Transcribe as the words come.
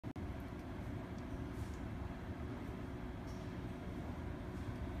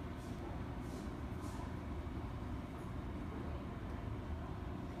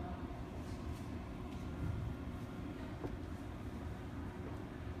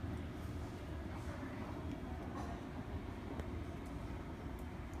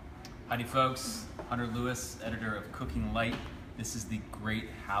Howdy folks, Hunter Lewis, editor of Cooking Light. This is the great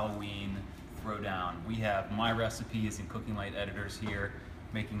Halloween throwdown. We have MyRecipes and Cooking Light editors here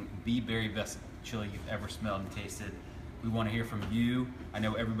making the very best chili you've ever smelled and tasted. We want to hear from you. I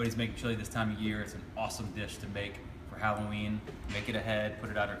know everybody's making chili this time of year. It's an awesome dish to make for Halloween. Make it ahead, put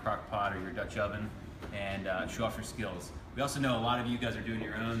it out in a crock pot or your Dutch oven, and show off your skills. We also know a lot of you guys are doing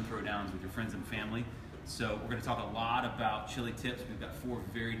your own throwdowns with your friends and family. So we're going to talk a lot about chili tips. We've got 4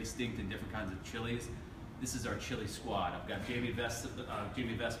 very distinct and different kinds of chilies. This is our chili squad. I've got Jamie Vespa,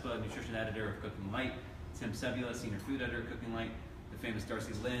 nutrition editor of Cooking Light, Tim Sebula, senior food editor of Cooking Light, the famous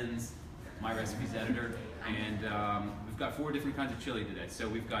Darcy Linz, MyRecipes editor, and we've got 4 different kinds of chili today. So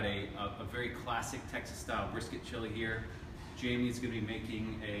we've got a very classic Texas-style brisket chili here. Jamie's going to be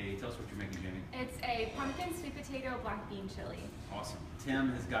making tell us what you're making, Jamie. It's a pumpkin sweet potato black bean chili. Awesome.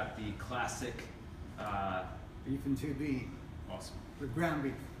 Tim has got the classic beef and 2B. Awesome. With ground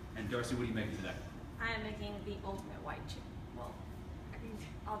beef. And Darcy, what are you making today? I am making the ultimate white chili. Well,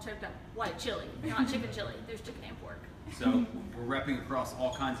 all choked up. White chili, not chicken chili. There's chicken and pork. So we're repping across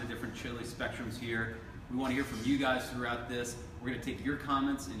all kinds of different chili spectrums here. We want to hear from you guys throughout this. We're going to take your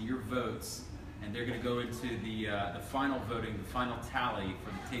comments and your votes, and they're going to go into the final voting, the final tally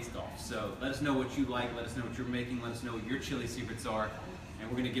for the taste-off. So let us know what you like. Let us know what you're making. Let us know what your chili secrets are, and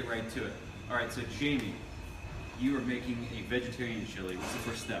we're going to get right to it. All right, so Jamie, you are making a vegetarian chili. What's the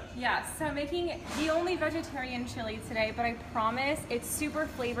first step? Yeah, so I'm making the only vegetarian chili today, but I promise it's super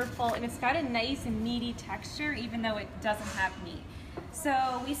flavorful and it's got a nice meaty texture even though it doesn't have meat.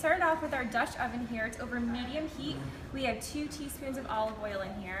 So we started off with our Dutch oven here. It's over medium heat. We have 2 teaspoons of olive oil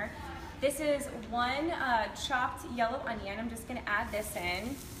in here. This is 1 chopped yellow onion. I'm just gonna add this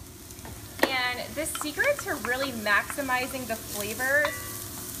in. And the secret to really maximizing the flavor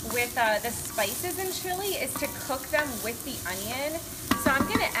with the spices in chili is to cook them with the onion. So I'm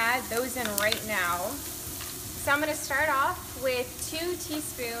gonna add those in right now. So I'm gonna start off with 2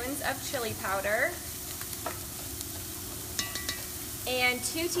 teaspoons of chili powder and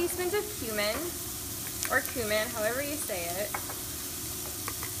 2 teaspoons of cumin, or cumin, however you say it.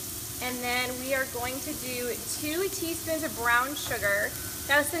 And then we are going to do 2 teaspoons of brown sugar.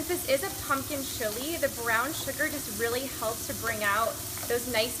 Now, since this is a pumpkin chili, the brown sugar just really helps to bring out those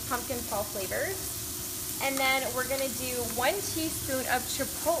nice pumpkin fall flavors. And then we're gonna do 1 teaspoon of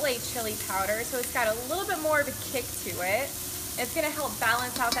chipotle chili powder, so it's got a little bit more of a kick to it. It's gonna help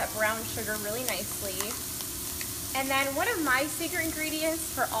balance out that brown sugar really nicely. And then one of my secret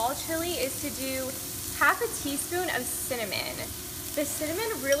ingredients for all chili is to do half a teaspoon of cinnamon. The cinnamon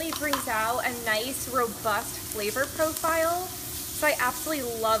really brings out a nice, robust flavor profile. So I absolutely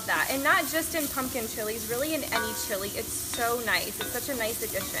love that. And not just in pumpkin chilies, really in any chili. It's so nice. It's such a nice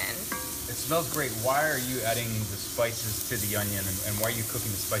addition. It smells great. Why are you adding the spices to the onion, and why are you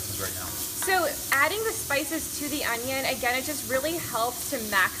cooking the spices right now? So adding the spices to the onion, again, it just really helps to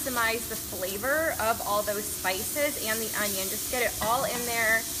maximize the flavor of all those spices and the onion. Just get it all in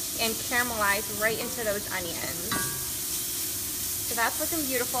there and caramelize right into those onions. So that's looking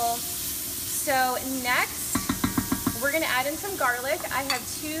beautiful. So next, we're gonna add in some garlic. I have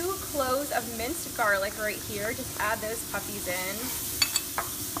 2 cloves of minced garlic right here. Just add those puppies in.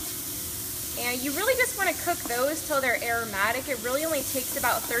 And you really just wanna cook those till they're aromatic. It really only takes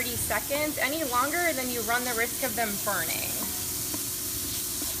about 30 seconds. Any longer, then you run the risk of them burning.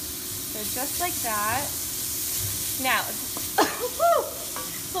 So just like that. Now,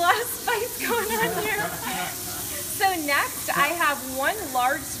 a lot of spice going on here. So next, I have 1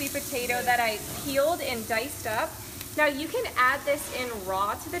 large sweet potato that I peeled and diced up. Now you can add this in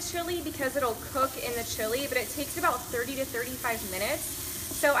raw to the chili because it'll cook in the chili, but it takes about 30 to 35 minutes.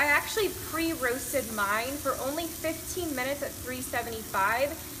 So I actually pre-roasted mine for only 15 minutes at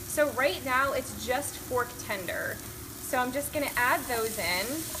 375. So right now it's just fork tender. So I'm just gonna add those in,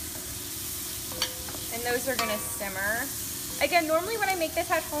 and those are gonna simmer. Again, normally when I make this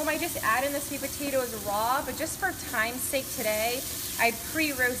at home, I just add in the sweet potatoes raw, but just for time's sake today, I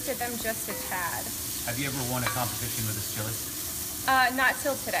pre-roasted them just a tad. Have you ever won a competition with this chili? Not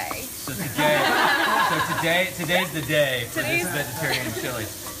till today. So today's the day for this vegetarian chili.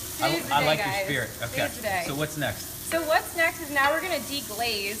 I like your spirit. Okay. So what's next? So what's next is now we're gonna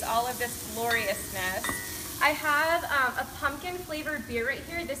deglaze all of this gloriousness. I have a pumpkin flavored beer right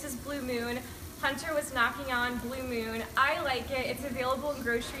here. This is Blue Moon. Hunter was knocking on Blue Moon. I like it. It's available in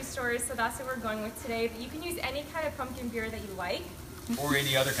grocery stores, so that's what we're going with today. But you can use any kind of pumpkin beer that you like. Or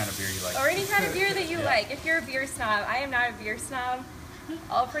any other kind of beer you like. Or any kind of beer that you like. If you're a beer snob, I am not a beer snob.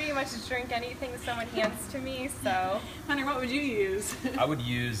 I'll pretty much drink anything that someone hands to me, so. Hunter, what would you use? I would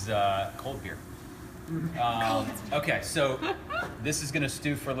use cold beer. Okay, so this is gonna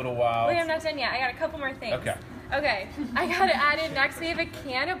stew for a little while. Wait, I'm not done yet. I got a couple more things. Okay. Okay, I gotta add in next. We have a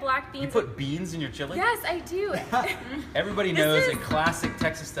can of black beans. You put beans in your chili? Yes, I do. Everybody knows a classic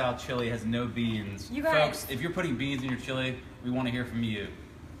Texas-style chili has no beans. You guys. Folks, if you're putting beans in your chili, we want to hear from you.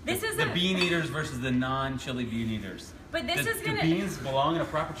 This is the bean eaters versus the non-chili bean eaters. But this is gonna. Do beans belong in a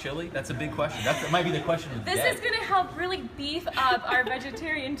proper chili? That's a big question. That might be the question of the day. This is gonna help really beef up our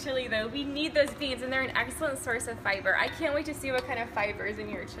vegetarian chili, though. We need those beans, and they're an excellent source of fiber. I can't wait to see what kind of fiber is in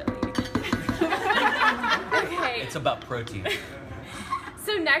your chili. Okay. It's about protein.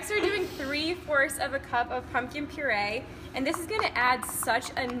 So next we're doing 3/4 of a cup of pumpkin puree, and this is gonna add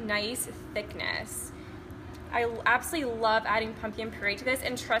such a nice thickness. I absolutely love adding pumpkin puree to this,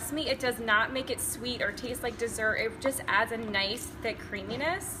 and trust me, it does not make it sweet or taste like dessert. It just adds a nice thick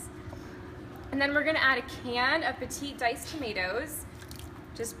creaminess. And then we're gonna add a can of petite diced tomatoes.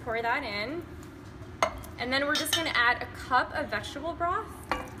 Just pour that in. And then we're just gonna add a cup of vegetable broth.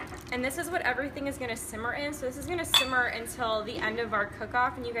 And this is what everything is gonna simmer in. So this is gonna simmer until the end of our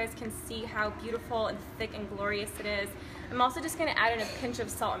cook-off, and you guys can see how beautiful and thick and glorious it is. I'm also just gonna add in a pinch of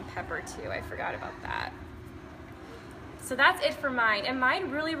salt and pepper too. I forgot about that. So that's it for mine, and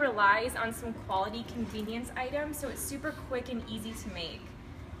mine really relies on some quality convenience items, so it's super quick and easy to make.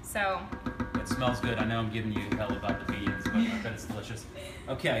 So it smells good. I know I'm giving you hell about the beans, but I bet it's delicious.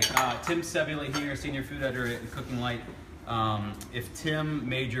 Okay, Tim Sebula here, senior food editor at Cooking Light. If Tim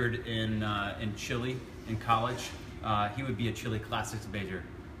majored in chili in college, he would be a chili classics major,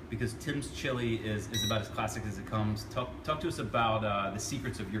 because Tim's chili is about as classic as it comes. Talk to us about the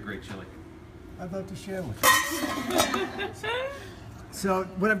secrets of your great chili. I'd love to share with you. So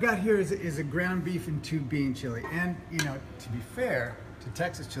what I've got here is a ground beef and 2 bean chili. And, you know, to be fair to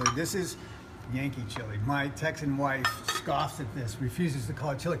Texas chili, this is Yankee chili. My Texan wife scoffs at this, refuses to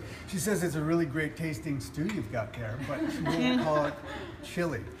call it chili. She says it's a really great tasting stew you've got there, but she won't call it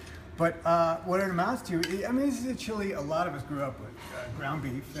chili. But what it amounts to, I mean, this is a chili a lot of us grew up with, ground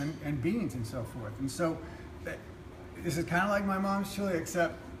beef and beans and so forth. And so this is kind of like my mom's chili,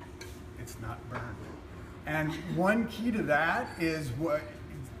 except it's not burned. And one key to that is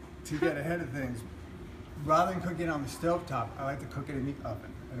to get ahead of things. Rather than cooking it on the stovetop, I like to cook it in the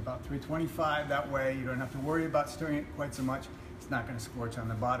oven at about 325. That way you don't have to worry about stirring it quite so much. It's not going to scorch on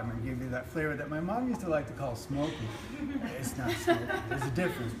the bottom and give you that flavor that my mom used to like to call smoky. It's not smoky. There's a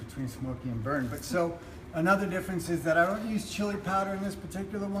difference between smoky and burn. But so another difference is that I don't use chili powder in this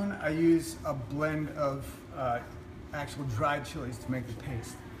particular one. I use a blend of actual dried chilies to make the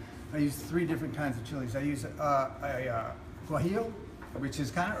paste. I use 3 different kinds of chilies. I use a guajillo, which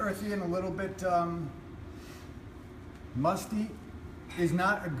is kind of earthy and a little bit musty. Is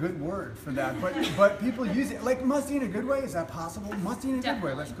not a good word for that, but people use it like musty in a good way. Is that possible? Musty in a good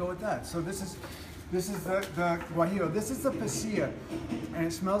way. Let's go with that. So this is the guajillo. This is the pasilla, and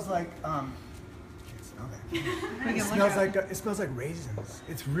it smells like it smells like raisins.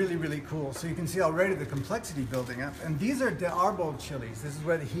 It's really, really cool. So you can see already the complexity building up. And these are de arbol chilies. This is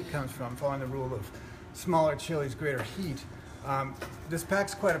where the heat comes from, following the rule of smaller chilies, greater heat. This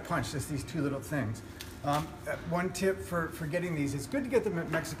packs quite a punch, just these 2 little things. One tip for getting these, it's good to get them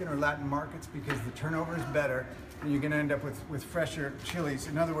at Mexican or Latin markets because the turnover is better and you're going to end up with fresher chilies.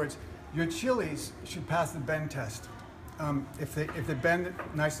 In other words, your chilies should pass the bend test. If they bend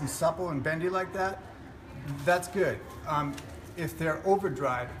nice and supple and bendy like that, that's good. If they're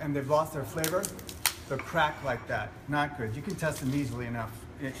over-dried and they've lost their flavor, they'll crack like that. Not good. You can test them easily enough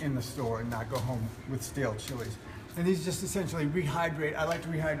in the store and not go home with stale chilies. And these just essentially rehydrate. I like to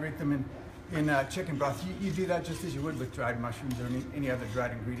rehydrate them in chicken broth. You do that just as you would with dried mushrooms or any other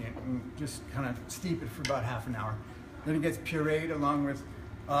dried ingredient, and just kind of steep it for about half an hour. Then it gets pureed along with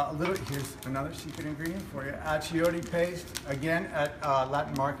a little, here's another secret ingredient for you, achiote paste, again at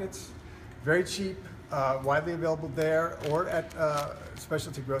Latin markets. Very cheap, widely available there or at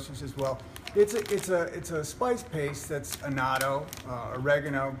specialty grocers as well. It's a spice paste that's annatto,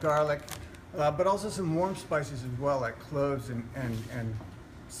 oregano, garlic, but also some warm spices as well, like cloves and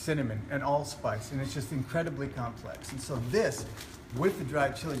cinnamon and allspice, and it's just incredibly complex. And so this, with the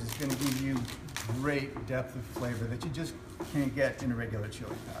dried chilies, is going to give you great depth of flavor that you just can't get in a regular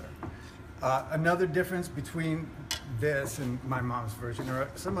chili powder. Another difference between this and my mom's version, or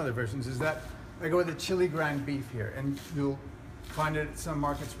some other versions, is that I go with a chili grind beef here, and you'll find it at some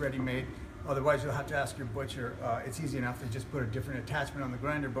markets ready-made. Otherwise, you'll have to ask your butcher. It's easy enough to just put a different attachment on the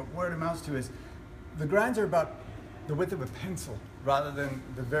grinder, but what it amounts to is the grinds are about the width of a pencil rather than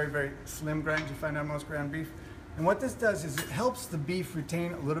the very, very slim grinds you find on most ground beef. And what this does is it helps the beef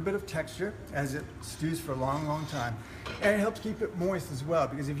retain a little bit of texture as it stews for a long, long time. And it helps keep it moist as well,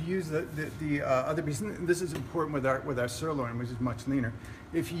 because if you use the other beef, and this is important with our sirloin, which is much leaner.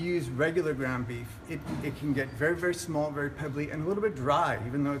 If you use regular ground beef, it can get very, very small, very pebbly, and a little bit dry,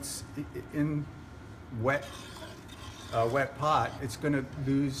 even though it's in wet pot, it's going to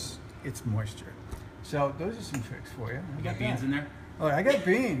lose its moisture. So those are some tricks for you. You got beans in there? Oh, I got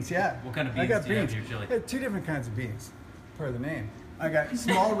beans, yeah. What kind of beans I got do you have beans. in your chili? I have 2 different kinds of beans, per the name. I got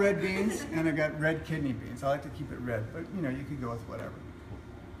small red beans and I got red kidney beans. I like to keep it red, but you know, you could go with whatever.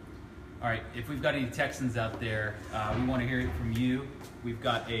 All right, if we've got any Texans out there, we want to hear it from you. We've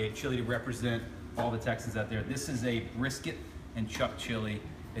got a chili to represent all the Texans out there. This is a brisket and chuck chili.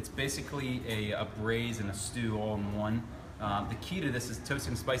 It's basically a braise and a stew all in one. The key to this is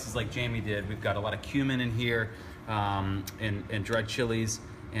toasting spices like Jamie did. We've got a lot of cumin in here and dried chilies,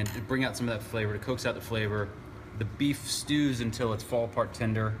 and to bring out some of that flavor, to coax out the flavor. The beef stews until it's fall apart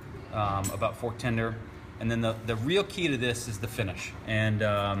tender, about fork tender. And then the real key to this is the finish. And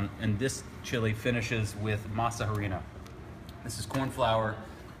this chili finishes with masa harina. This is corn flour.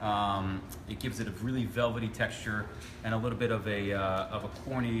 It gives it a really velvety texture and a little bit of a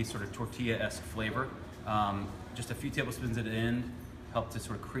corny sort of tortilla-esque flavor. Just a few tablespoons at the end help to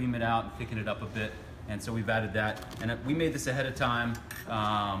sort of cream it out and thicken it up a bit. And so we've added that. And we made this ahead of time,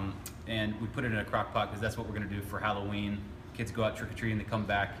 and we put it in a crock pot because that's what we're gonna do for Halloween. Kids go out trick-or-treating, they come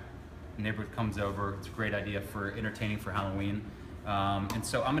back, the neighborhood comes over. It's a great idea for entertaining for Halloween. And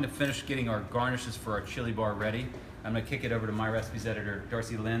so I'm gonna finish getting our garnishes for our chili bar ready. I'm gonna kick it over to my recipes editor,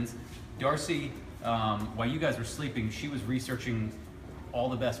 Darcy Lenz. Darcy, while you guys were sleeping, she was researching all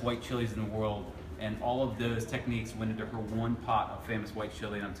the best white chilies in the world, and all of those techniques went into her one pot of famous white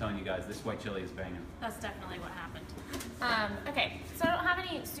chili, and I'm telling you guys, this white chili is banging. That's definitely what happened. Okay, so I don't have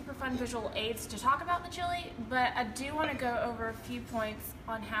any super fun visual aids to talk about the chili, but I do want to go over a few points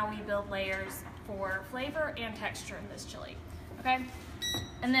on how we build layers for flavor and texture in this chili, okay?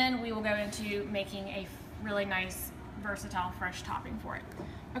 And then we will go into making a really nice, versatile, fresh topping for it.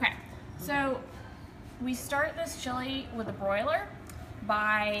 Okay, so we start this chili with a broiler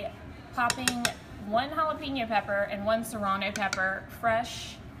by popping 1 jalapeno pepper and 1 serrano pepper,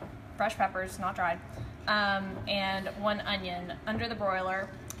 fresh peppers, not dried, and 1 onion under the broiler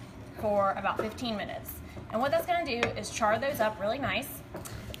for about 15 minutes. And what that's gonna do is char those up really nice,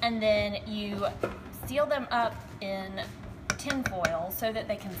 and then you seal them up in tin foil so that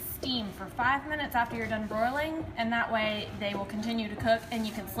they can steam for 5 minutes after you're done broiling, and that way they will continue to cook and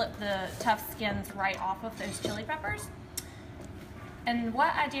you can slip the tough skins right off of those chili peppers. And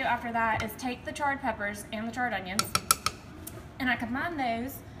what I do after that is take the charred peppers and the charred onions, and I combine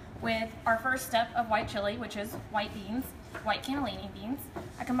those with our first step of white chili, which is white beans, white cannellini beans.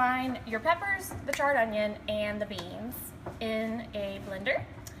 I combine your peppers, the charred onion, and the beans in a blender,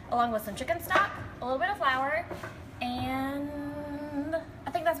 along with some chicken stock, a little bit of flour, and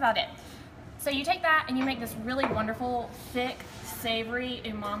I think that's about it. So you take that and you make this really wonderful, thick, savory,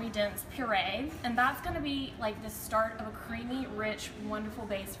 umami dense puree, and that's gonna be like the start of a creamy, rich, wonderful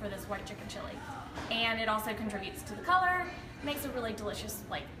base for this white chicken chili. And it also contributes to the color, makes a really delicious,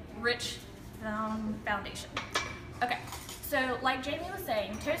 like rich foundation. Okay, so like Jamie was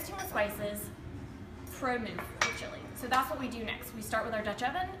saying, toasting the spices, pro move with chili. So that's what we do next. We start with our Dutch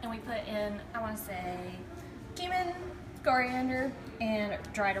oven and we put in, I wanna say, cumin, coriander, and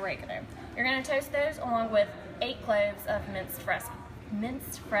dried oregano. You're gonna toast those along with 8 cloves of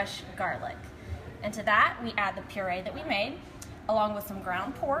minced fresh garlic. And to that, we add the puree that we made, along with some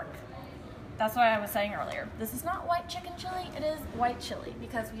ground pork. That's what I was saying earlier. This is not white chicken chili, it is white chili,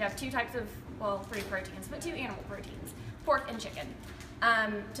 because we have 2 types of, well, 3 proteins, but 2 animal proteins, pork and chicken.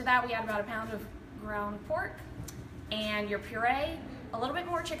 To that, we add about 1 pound of ground pork, and your puree, a little bit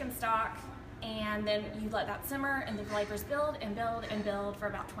more chicken stock, and then you let that simmer and the flavors build and build and build for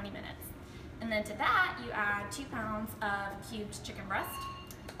about 20 minutes. And then to that, you add 2 pounds of cubed chicken breast,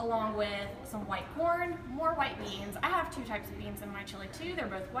 along with some white corn, more white beans. I have 2 types of beans in my chili too. They're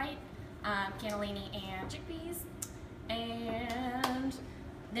both white, cannellini and chickpeas. And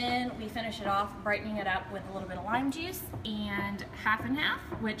then we finish it off, brightening it up with a little bit of lime juice and half and half,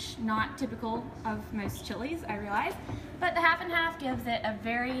 which not typical of most chilies, I realize. But the half and half gives it a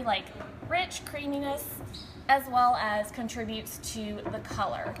very like rich creaminess, as well as contributes to the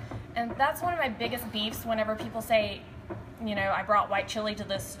color. And that's one of my biggest beefs whenever people say, you know, I brought white chili to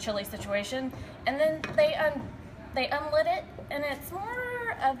this chili situation, and then they unlit it, and it's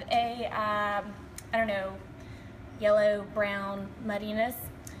more of a, I don't know, yellow, brown muddiness.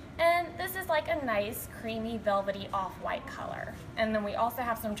 And this is like a nice, creamy, velvety off-white color. And then we also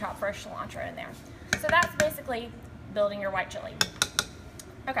have some chopped fresh cilantro in there. So that's basically building your white chili.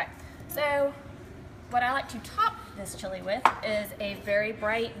 Okay, so what I like to top this chili with is a very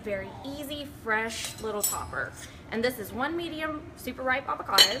bright, very easy, fresh little topper. And this is 1 medium super ripe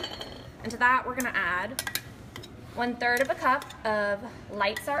avocado. And to that, we're gonna add 1/3 of a cup of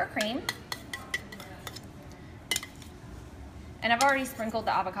light sour cream. And I've already sprinkled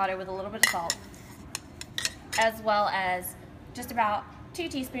the avocado with a little bit of salt, as well as just about 2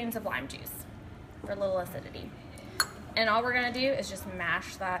 teaspoons of lime juice for a little acidity. And all we're gonna do is just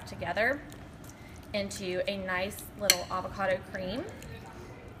mash that together into a nice little avocado cream.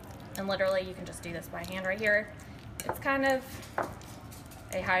 And literally you can just do this by hand right here. It's kind of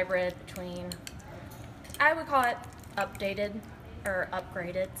a hybrid between, I would call it updated or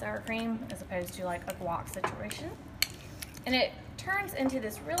upgraded sour cream as opposed to like a guac situation. And it turns into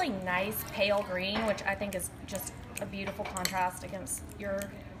this really nice pale green, which I think is just a beautiful contrast against your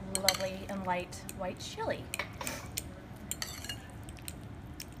lovely and light white chili.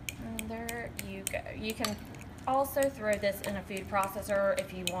 And there you go. You can also throw this in a food processor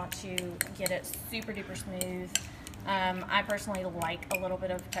if you want to get it super duper smooth. I personally like a little bit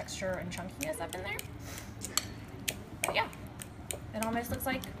of texture and chunkiness up in there. But yeah, it almost looks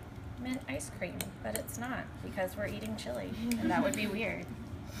like mint ice cream, but it's not because we're eating chili, and that would be weird.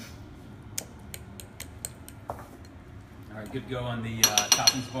 All right, good go on the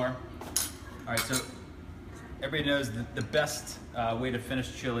toppings bar. All right, so everybody knows that the best way to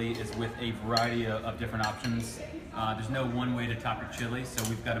finish chili is with a variety of different options. There's no one way to top your chili, so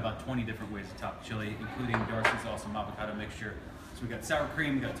we've got about 20 different ways to top chili, including Darcy's awesome avocado mixture. So we've got sour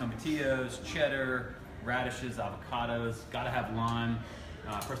cream, we've got tomatillos, cheddar, radishes, avocados, gotta have lime.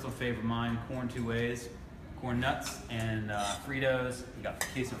 Personal favorite of mine, corn 2 ways, corn nuts and Fritos. We got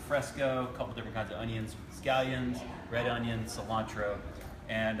queso fresco, a couple different kinds of onions, scallions, red onions, cilantro,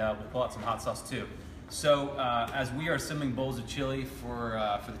 and we'll pull out some hot sauce too. So as we are assembling bowls of chili for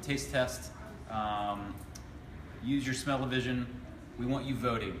the taste test, use your smell-o-vision. We want you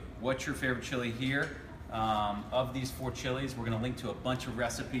voting. What's your favorite chili here? Of these 4 chilies, we're gonna link to a bunch of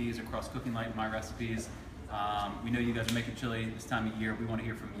recipes across Cooking Light and MyRecipes. We know you guys are making chili this time of year. We want to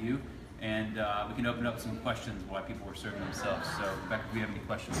hear from you, and we can open up some questions why people were serving themselves. So, Rebecca, do we have any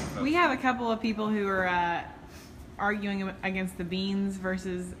questions for folks? We have a couple of people who are arguing against the beans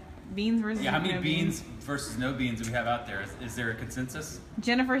versus yeah, how many beans versus no beans do we have out there? Is there a consensus?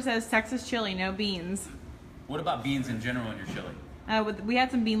 Jennifer says Texas chili, no beans. What about beans in general in your chili? We had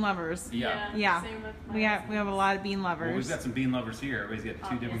some bean lovers. Yeah. Same with we have a lot of bean lovers. Well, we've got some bean lovers here. Everybody's got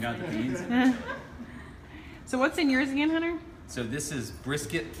 2 different kinds of beans in their chili. So what's in yours again, Hunter? So this is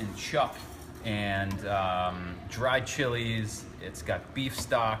brisket and chuck and dried chilies. It's got beef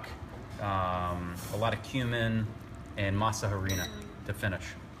stock, a lot of cumin, and masa harina to finish.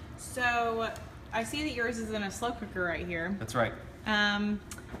 So I see that yours is in a slow cooker right here. That's right. And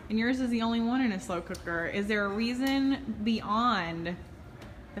yours is the only one in a slow cooker. Is there a reason beyond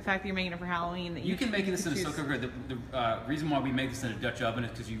the fact that you're making it for Halloween that you can make this in a slow cooker? The reason why we make this in a Dutch oven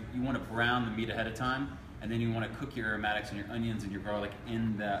is because you want to brown the meat ahead of time, and then you want to cook your aromatics and your onions and your garlic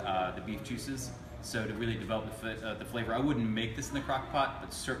in the beef juices. So to really develop the flavor, I wouldn't make this in the crock pot,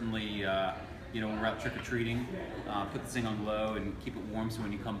 but certainly when we're out trick-or-treating, put this thing on low and keep it warm so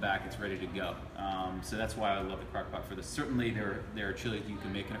when you come back it's ready to go. So that's why I love the crock pot for this. Certainly there are chilies you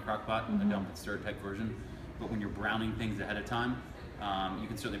can make in a crock pot, a dump and stir type version, but when you're browning things ahead of time, you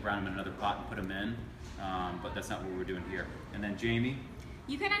can certainly brown them in another pot and put them in, but that's not what we're doing here. And then Jamie?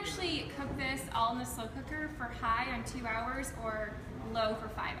 You can actually cook this all in the slow cooker for high on 2 hours or low for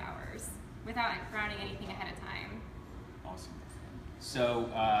 5 hours without browning anything ahead of time. Awesome. So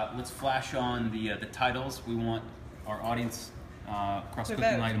let's flash on the titles. We want our audience across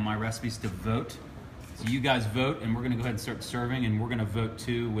Cooking Light and MyRecipes to vote. So you guys vote, and we're going to go ahead and start serving, and we're going to vote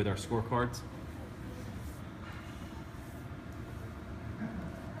too with our scorecards.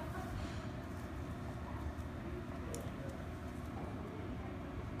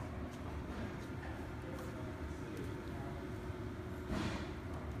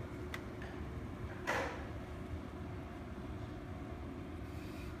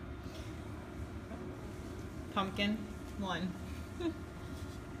 Pumpkin, 1. I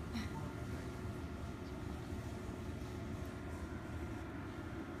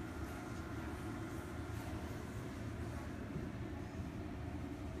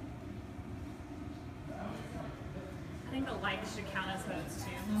think the likes should count as votes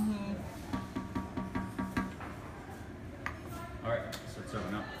too. All right, start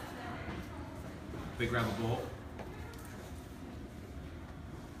serving up. Big grab a bowl.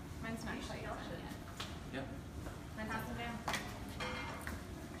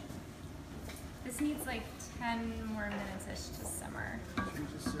 like 10 more minutes-ish to simmer. I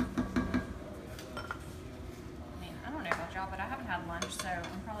mean, I don't know about y'all, but I haven't had lunch, so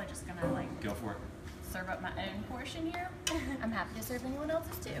I'm probably just gonna like Go for it. serve up my own portion here. I'm happy to serve anyone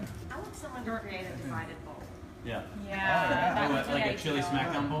else's too. I want someone to create a divided bowl. Yeah. Yeah, that would be Like a ideal. chili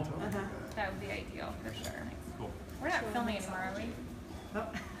smackdown bowl? That would be ideal for sure. Cool. We're not filming anymore, are we?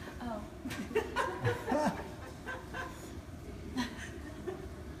 Oh.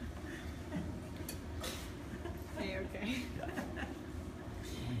 Okay.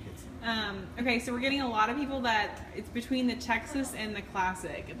 Okay, so we're getting a lot of people that it's between the Texas and the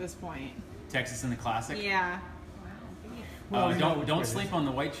classic at this point. Texas and the classic? Yeah. Well, Don't sleep on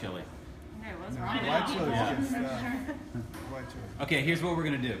the white chili. No, what's I wrong? know. White chili, Yeah. yes. White chili. Okay, here's what we're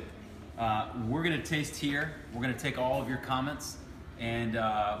gonna do. We're gonna taste here. We're gonna take all of your comments, and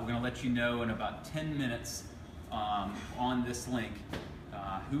we're gonna let you know in about 10 minutes on this link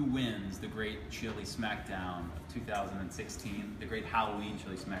who wins the Great Chili Smackdown of 2016, the Great Halloween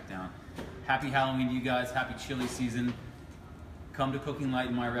Chili Smackdown. Happy Halloween to you guys. Happy chili season. Come to Cooking Light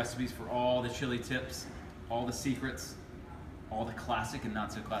and MyRecipes for all the chili tips, all the secrets, all the classic and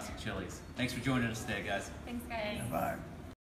not so classic chilies. Thanks for joining us today, guys. Thanks, guys. Bye.